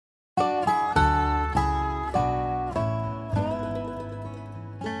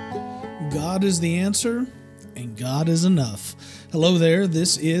God is the answer, and God is enough. Hello there,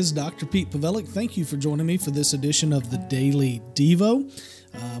 this is Dr. Pete Pavelic. Thank you for joining me for this edition of the Daily Devo.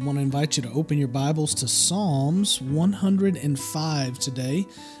 I want to invite you to open your Bibles to Psalms 105 today.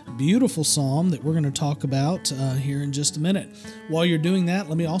 A beautiful psalm that we're going to talk about here in just a minute. While you're doing that,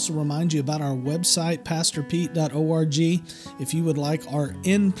 let me also remind you about our website, pastorpete.org. If you would like our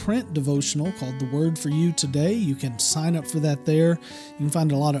in-print devotional called The Word for You Today, you can sign up for that there. You can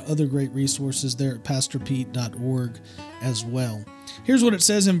find a lot of other great resources there at pastorpete.org as well. Here's what it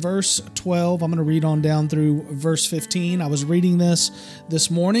says in verse 12. I'm going to read on down through verse 15. I was reading this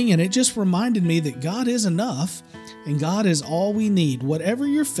morning, and it just reminded me that God is enough, and God is all we need. Whatever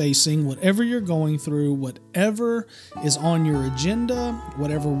you're facing, whatever you're going through, whatever is on your agenda,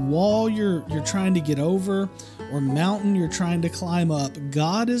 whatever wall you're trying to get over, or mountain you're trying to climb up,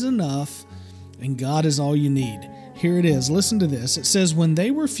 God is enough, and God is all you need. Here it is. Listen to this. It says, when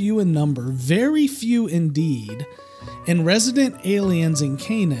they were few in number, very few indeed, and resident aliens in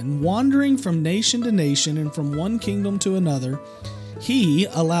Canaan, wandering from nation to nation and from one kingdom to another, he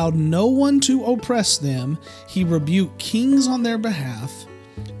allowed no one to oppress them. He rebuked kings on their behalf.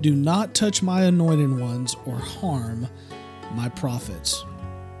 Do not touch my anointed ones or harm my prophets.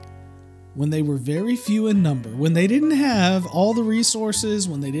 When they were very few in number, when they didn't have all the resources,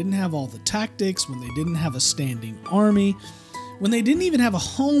 when they didn't have all the tactics, when they didn't have a standing army, when they didn't even have a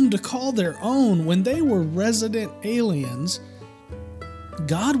home to call their own, when they were resident aliens,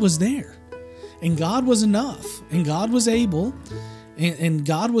 God was there, and God was enough, and God was able, and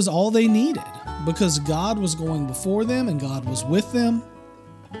God was all they needed, because God was going before them, and God was with them,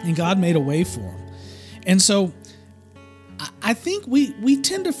 and God made a way for them. And so I think we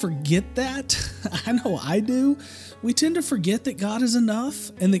tend to forget that. I know I do. We tend to forget that God is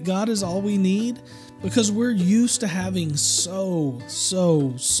enough and that God is all we need, because we're used to having so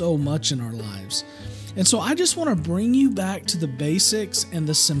much in our lives. And so I just want to bring you back to the basics and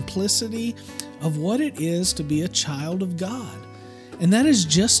the simplicity of what it is to be a child of God. And that is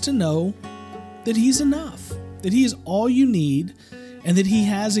just to know that He's enough, that He is all you need, and that He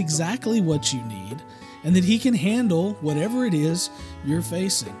has exactly what you need, and that He can handle whatever it is you're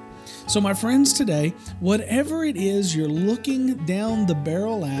facing. So my friends, today, whatever it is you're looking down the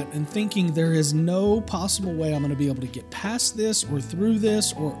barrel at and thinking there is no possible way I'm going to be able to get past this or through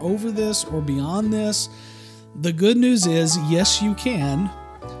this or over this or beyond this, the good news is, yes, you can,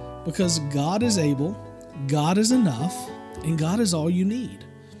 because God is able, God is enough, and God is all you need.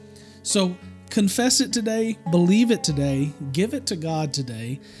 So confess it today, believe it today, give it to God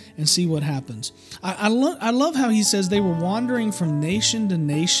today, and see what happens. I love how he says they were wandering from nation to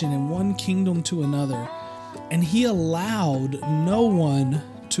nation and one kingdom to another, and He allowed no one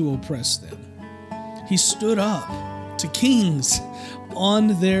to oppress them. He stood up to kings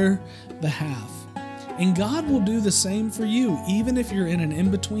on their behalf. And God will do the same for you, even if you're in an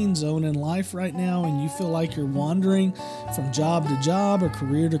in-between zone in life right now and you feel like you're wandering from job to job or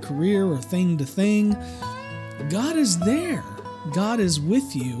career to career or thing to thing. God is there. God is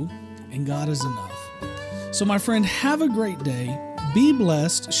with you, and God is enough. So my friend, have a great day. Be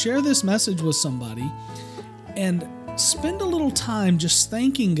blessed. Share this message with somebody, and spend a little time just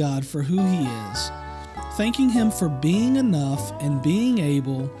thanking God for who He is, thanking Him for being enough and being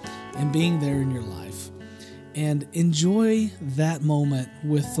able and being there in your life. And enjoy that moment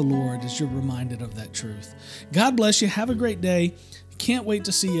with the Lord as you're reminded of that truth. God bless you. Have a great day. Can't wait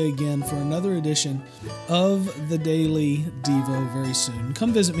to see you again for another edition of the Daily Devo very soon.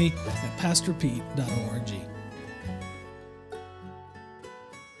 Come visit me at pastorpete.org.